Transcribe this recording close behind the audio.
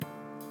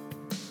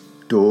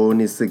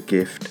dawn is the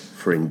gift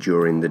for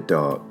enduring the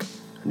dark,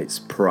 and its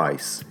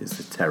price is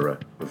the terror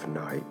of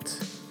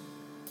night.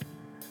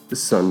 The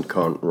sun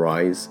can't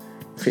rise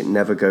if it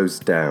never goes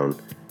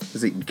down,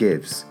 as it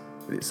gives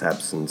with its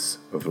absence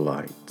of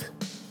light.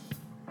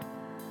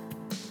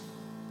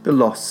 The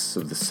loss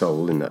of the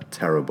soul in that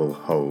terrible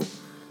hole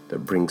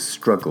that brings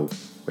struggle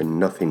when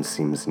nothing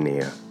seems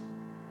near,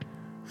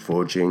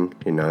 forging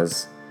in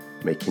us,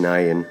 making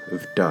iron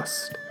of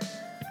dust,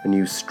 a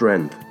new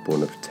strength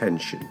born of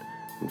tension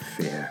and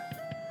fear.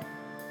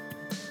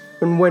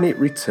 And when it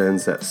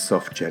returns that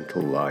soft,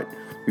 gentle light,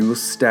 we will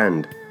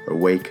stand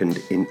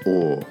awakened in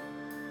awe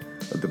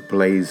of the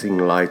blazing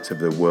light of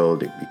the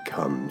world it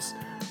becomes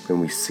when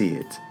we see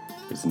it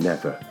as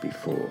never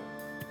before.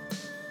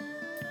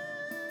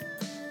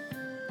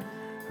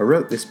 I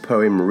wrote this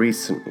poem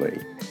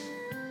recently.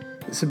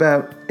 It's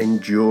about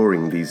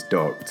enduring these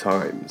dark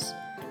times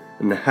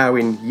and how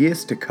in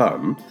years to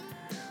come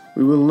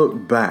we will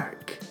look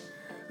back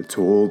at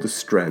all the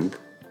strength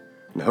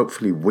and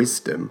hopefully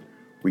wisdom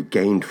we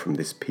gained from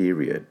this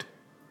period.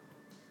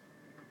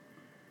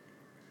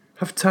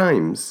 Have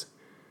times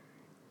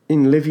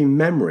in living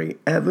memory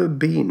ever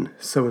been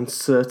so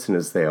uncertain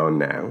as they are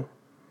now?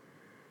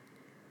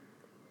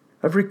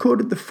 I've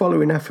recorded the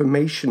following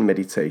affirmation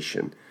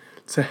meditation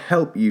to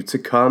help you to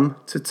come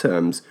to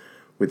terms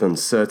with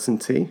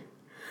uncertainty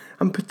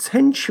and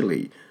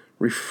potentially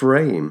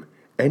reframe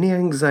any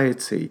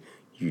anxiety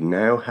you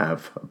now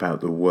have about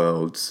the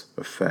world's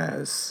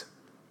affairs.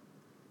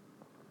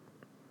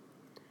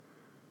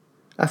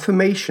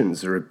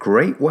 Affirmations are a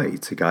great way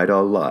to guide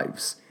our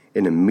lives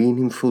in a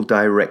meaningful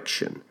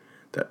direction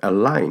that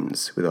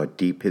aligns with our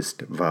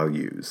deepest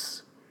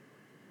values.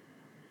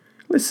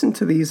 Listen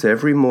to these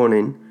every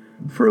morning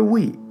for a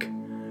week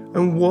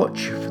and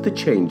watch for the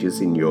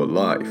changes in your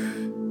life.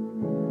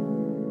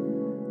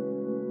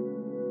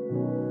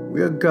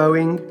 We are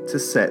going to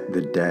set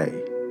the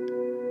day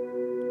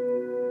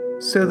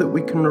so that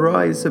we can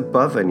rise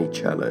above any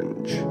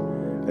challenge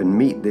and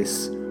meet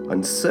this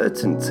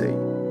uncertainty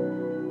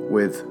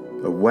with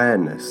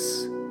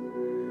awareness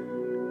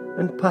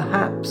and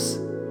perhaps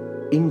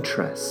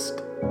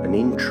interest and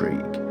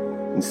intrigue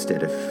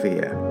instead of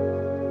fear.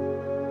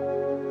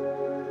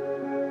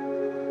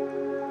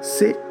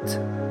 Sit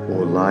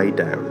or lie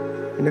down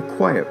in a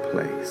quiet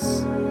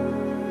place.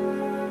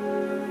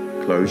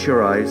 Close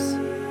your eyes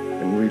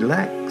and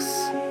relax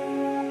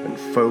and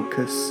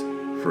focus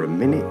for a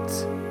minute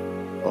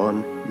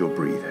on your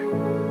breathing.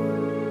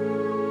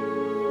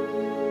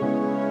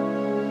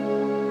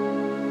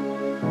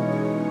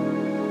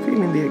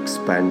 Feeling the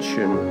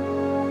expansion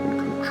and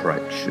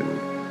contraction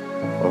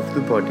of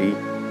the body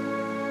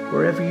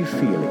wherever you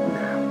feel it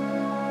now.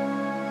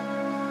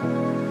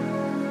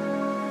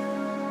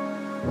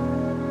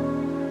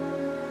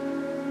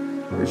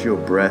 As your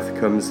breath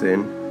comes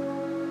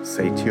in,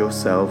 say to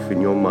yourself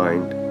in your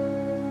mind,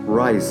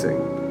 rising.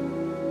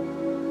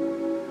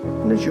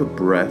 And as your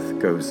breath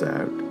goes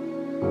out,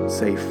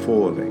 say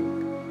falling.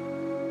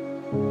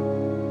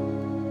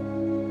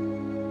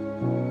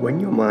 When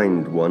your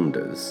mind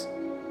wanders,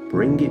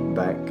 bring it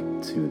back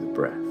to the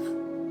breath.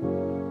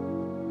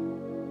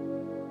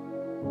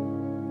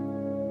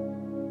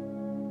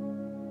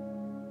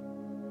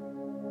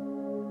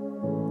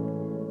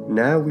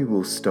 Now we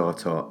will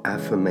start our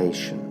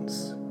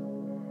affirmations.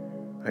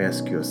 I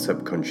ask your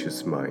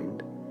subconscious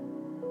mind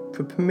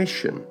for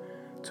permission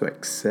to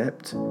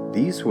accept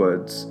these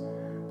words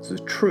as a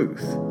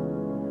truth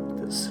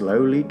that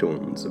slowly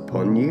dawns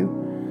upon you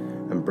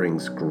and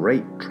brings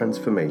great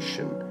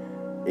transformation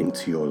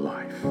into your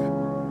life.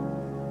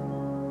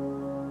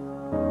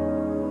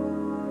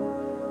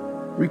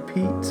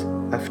 Repeat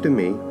after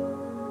me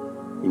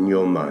in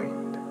your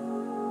mind.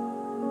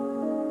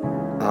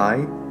 I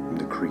am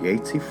the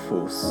creative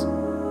force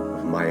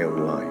of my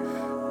own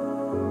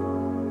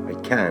life. I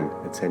can,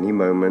 at any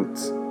moment,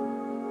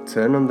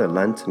 turn on the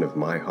lantern of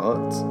my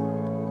heart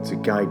to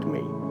guide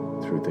me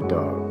through the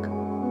dark.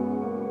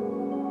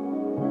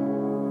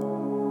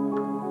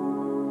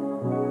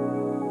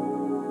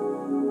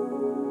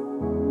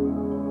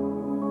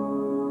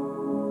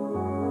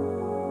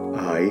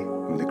 I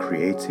am the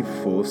creative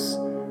force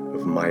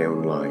of my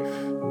own life.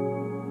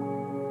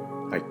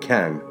 I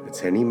can,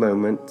 at any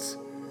moment,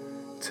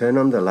 turn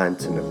on the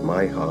lantern of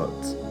my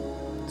heart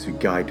to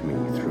guide me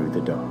through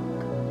the dark.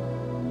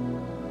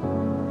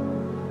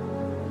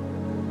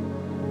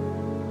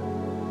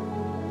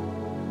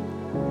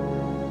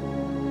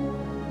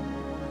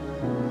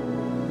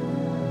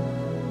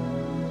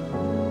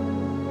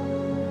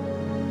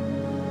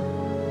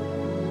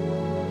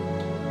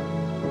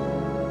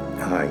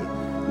 I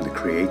am the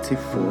creative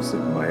force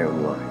of my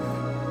own life.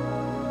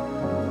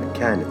 I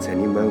can at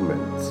any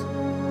moment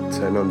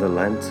turn on the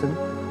lantern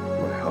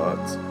of my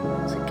heart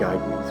to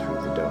guide me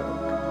through the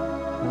dark.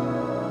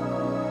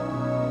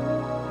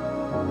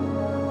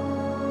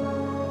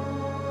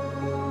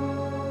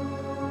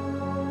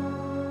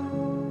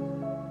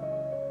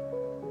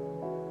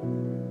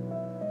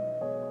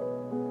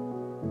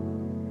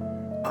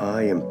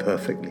 I am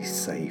perfectly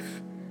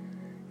safe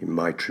in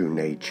my true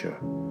nature,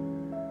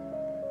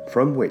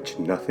 from which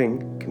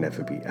nothing can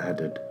ever be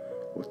added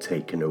or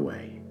taken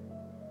away.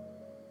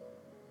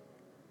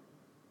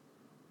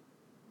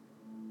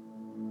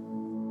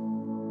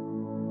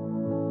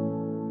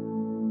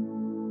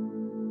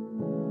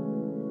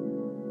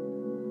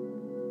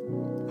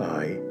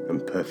 I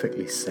am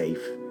perfectly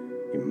safe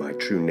in my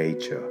true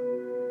nature,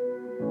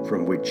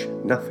 from which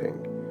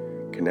nothing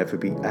can ever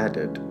be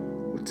added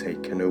or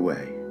taken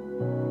away.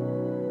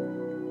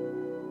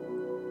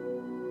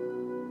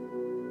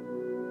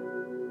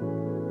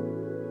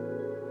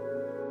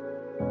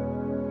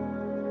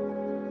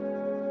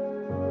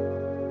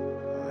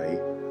 I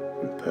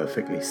am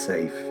perfectly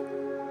safe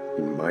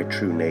in my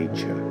true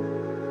nature,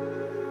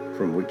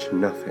 from which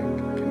nothing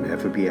can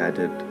ever be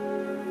added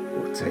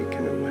or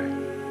taken away.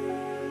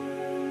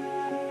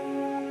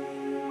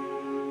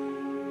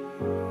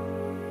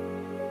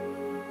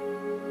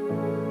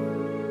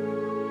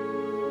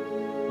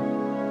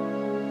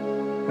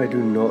 I do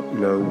not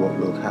know what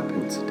will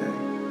happen today,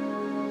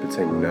 but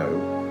I know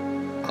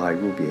I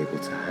will be able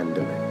to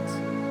handle it.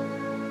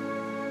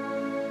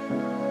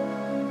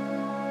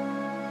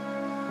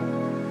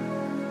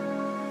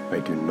 I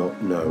do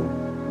not know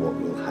what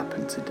will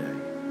happen today,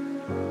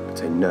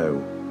 but I know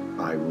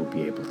I will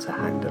be able to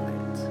handle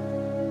it.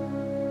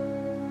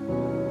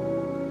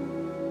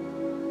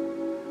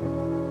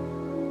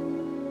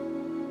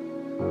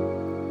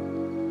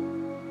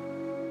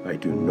 I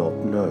do not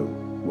know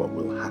what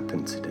will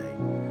happen today,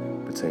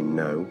 but I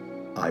know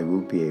I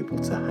will be able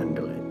to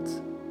handle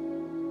it.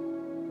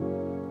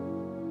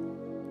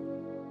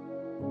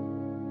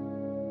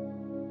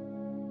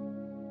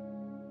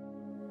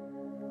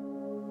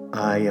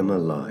 I am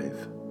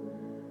alive,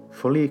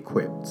 fully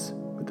equipped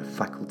with the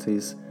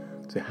faculties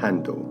to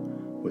handle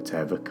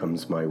whatever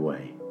comes my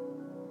way.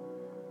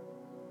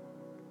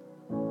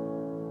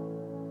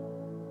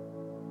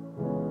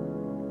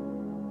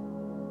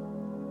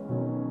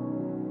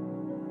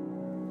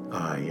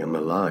 I am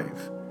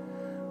alive,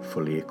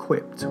 fully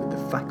equipped with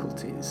the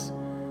faculties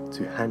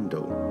to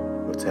handle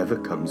whatever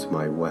comes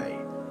my way.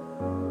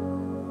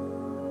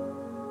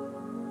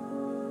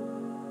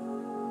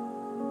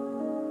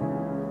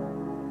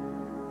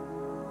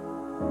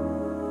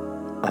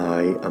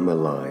 I am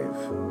alive,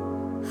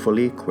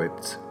 fully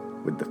equipped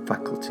with the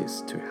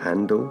faculties to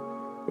handle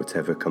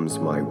whatever comes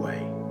my way.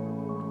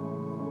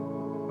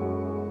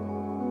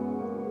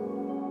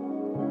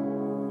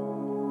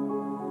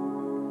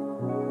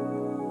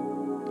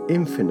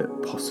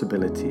 Infinite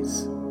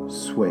possibilities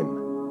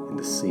swim in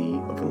the sea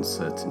of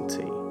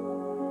uncertainty.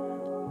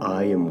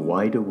 I am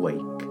wide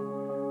awake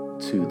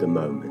to the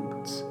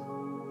moment.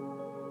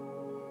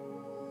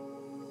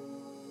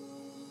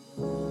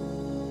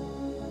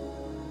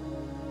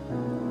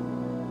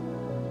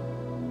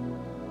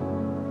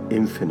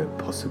 Infinite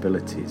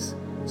possibilities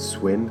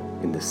swim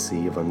in the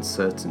sea of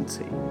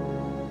uncertainty.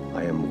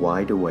 I am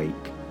wide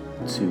awake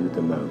to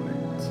the moment.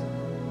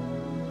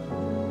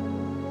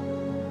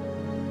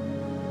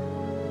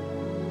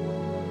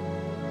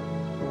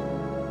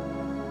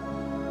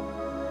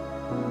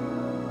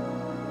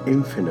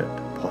 Infinite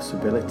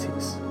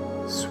possibilities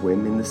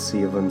swim in the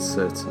sea of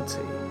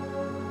uncertainty.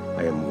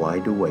 I am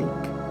wide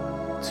awake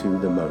to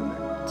the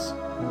moment.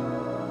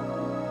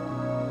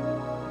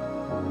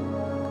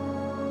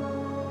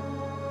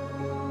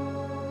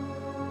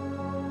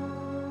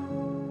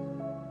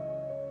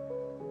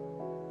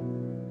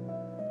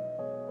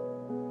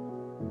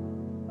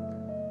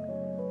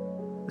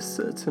 A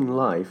certain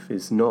life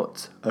is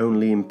not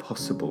only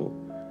impossible,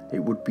 it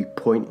would be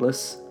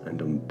pointless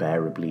and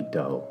unbearably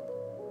dull.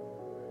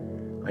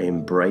 I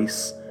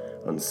embrace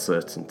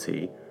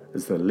uncertainty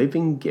as the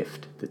living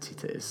gift that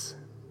it is.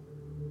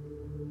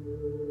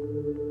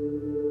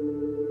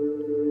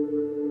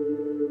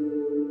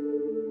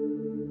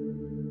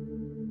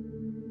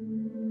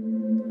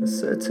 A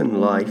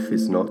certain life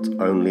is not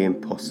only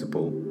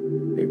impossible,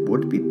 it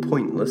would be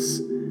pointless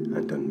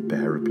and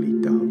unbearably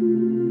dull.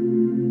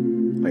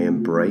 I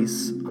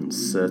embrace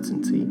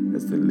uncertainty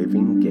as the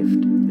living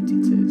gift that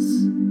it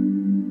is.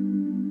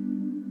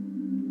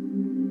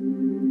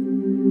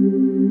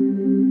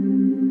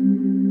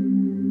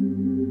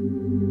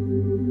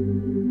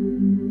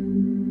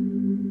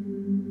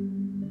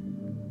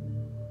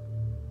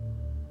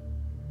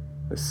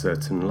 A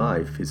certain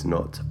life is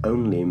not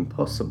only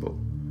impossible,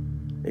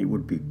 it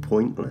would be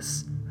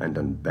pointless and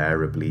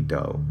unbearably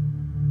dull.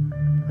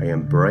 I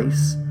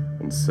embrace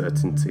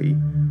uncertainty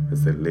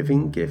as the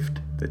living gift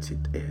that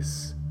it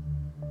is.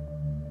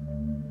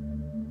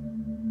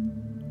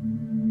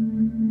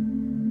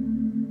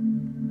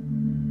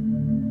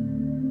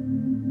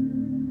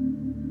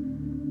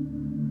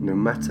 No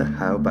matter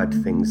how bad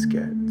things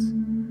get,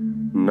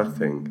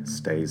 nothing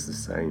stays the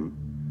same.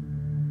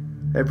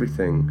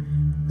 Everything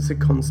is a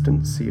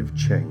constant sea of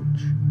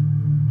change,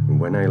 and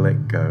when I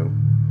let go,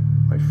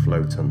 I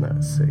float on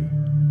that sea.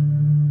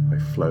 I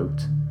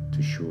float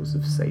to shores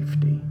of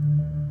safety.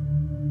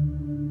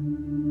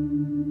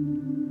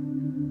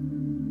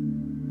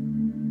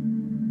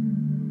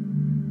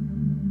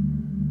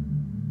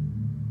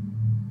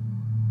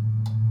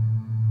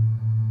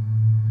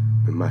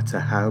 No matter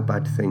how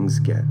bad things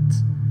get,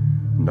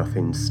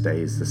 nothing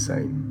stays the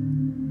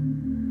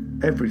same.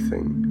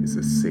 Everything is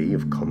a sea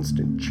of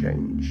constant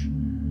change,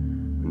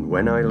 and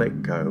when I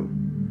let go,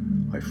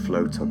 I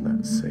float on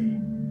that sea.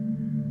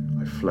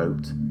 I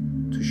float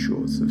to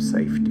shores of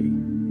safety.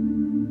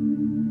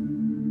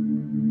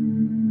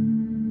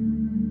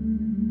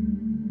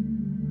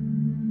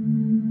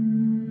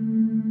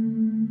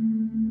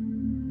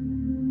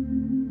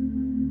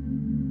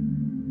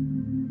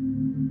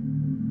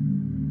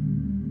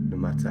 No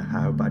matter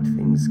how bad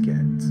things get,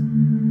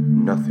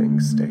 nothing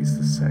stays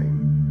the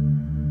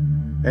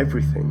same.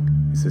 Everything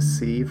is a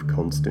sea of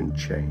constant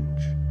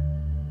change,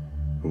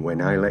 and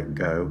when I let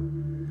go,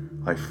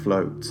 I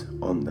float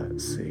on that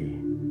sea.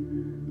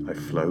 I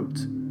float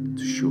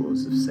to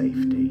shores of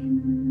safety.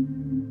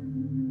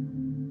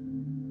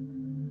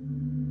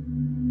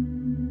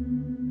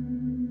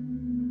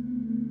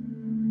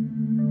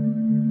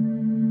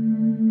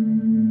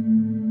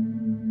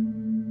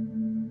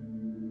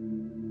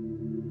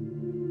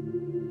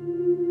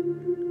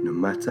 No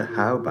matter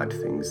how bad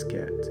things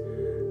get,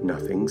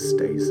 nothing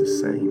stays the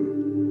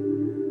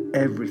same.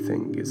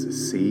 Everything is a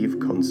sea of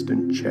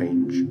constant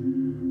change,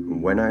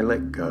 and when I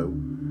let go,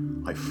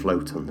 I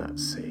float on that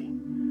sea.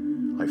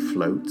 I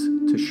float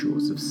to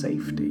shores of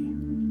safety.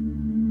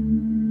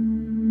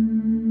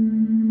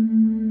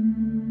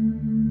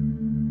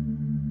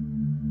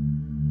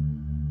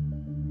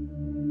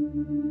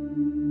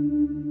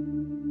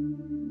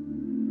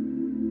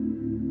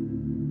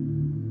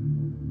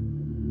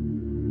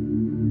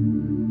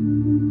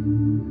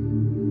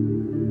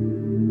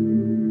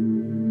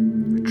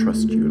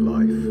 Trust you,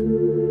 life.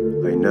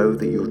 I know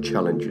that your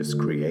challenges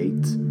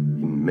create,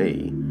 in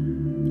me,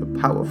 a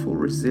powerful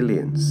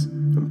resilience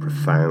and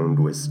profound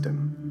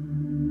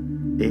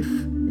wisdom, if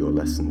your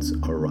lessons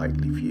are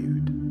rightly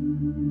viewed.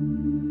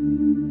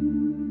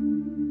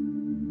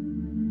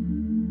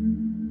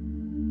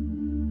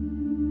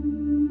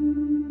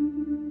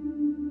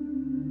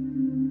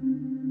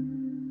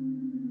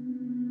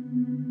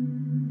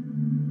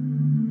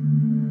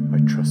 I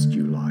trust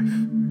you, life.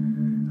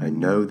 I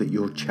know that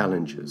your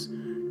challenges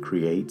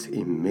create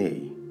in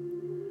me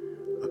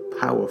a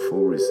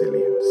powerful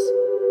resilience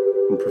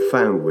and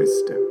profound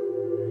wisdom,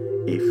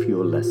 if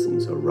your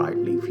lessons are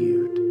rightly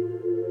viewed.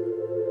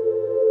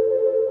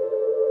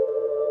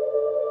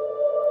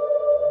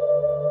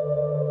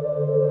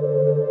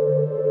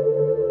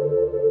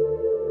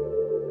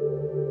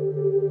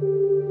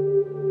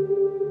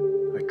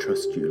 I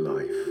trust you,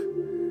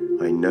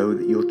 life. I know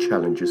that your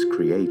challenges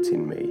create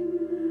in me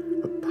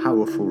a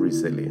powerful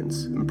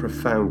resilience and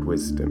profound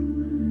wisdom,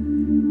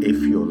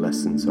 if your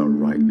lessons are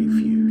rightly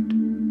viewed.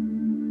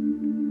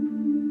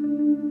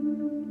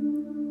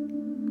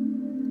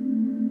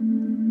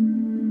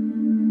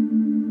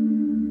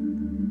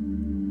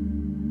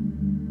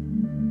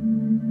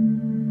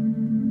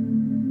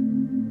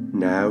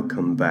 Now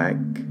come back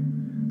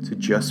to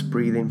just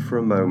breathing for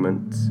a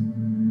moment,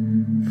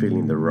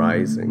 feeling the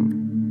rising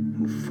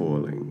and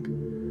falling,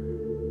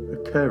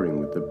 occurring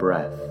with the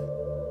breath.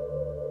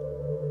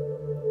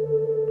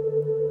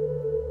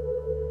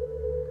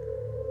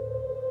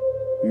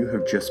 You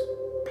have just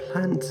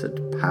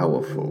planted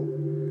powerful,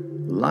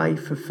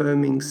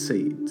 life-affirming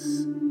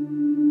seeds.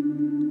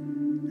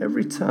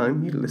 Every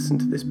time you listen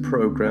to this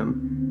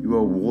program, you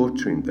are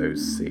watering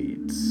those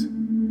seeds.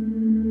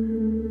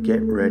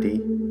 Get ready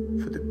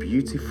for the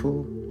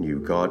beautiful new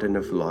garden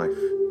of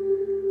life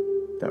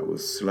that will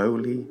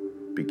slowly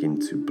begin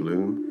to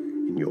bloom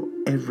in your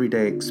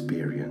everyday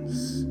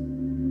experience.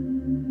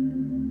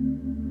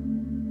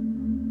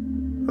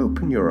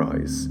 Open your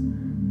eyes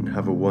and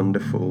have a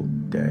wonderful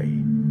day.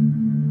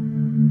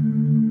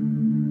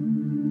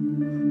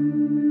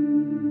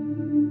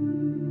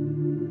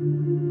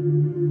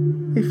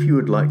 If you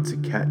would like to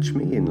catch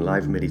me in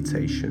live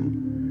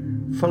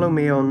meditation, follow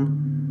me on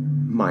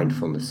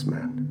Mindfulness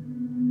Man.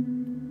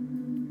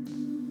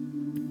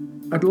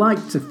 I'd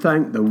like to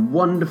thank the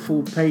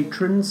wonderful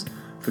patrons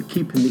for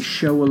keeping this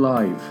show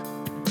alive.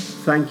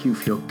 Thank you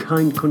for your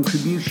kind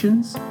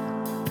contributions.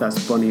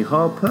 That's Bonnie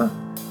Harper,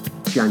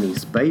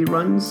 Janice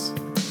Bayruns,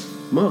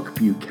 Mark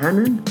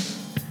Buchanan,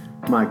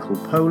 Michael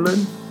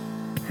Polan,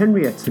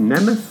 Henrietta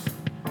Nemeth,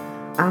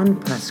 Anne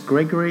Pass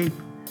Gregory,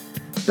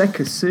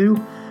 Becca Sue,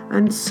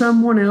 and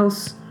someone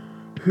else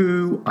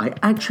who I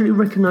actually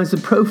recognise the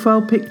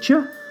profile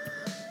picture,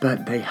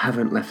 but they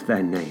haven't left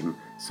their name,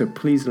 so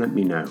please let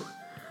me know.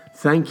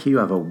 Thank you.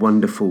 Have a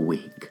wonderful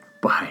week.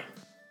 Bye.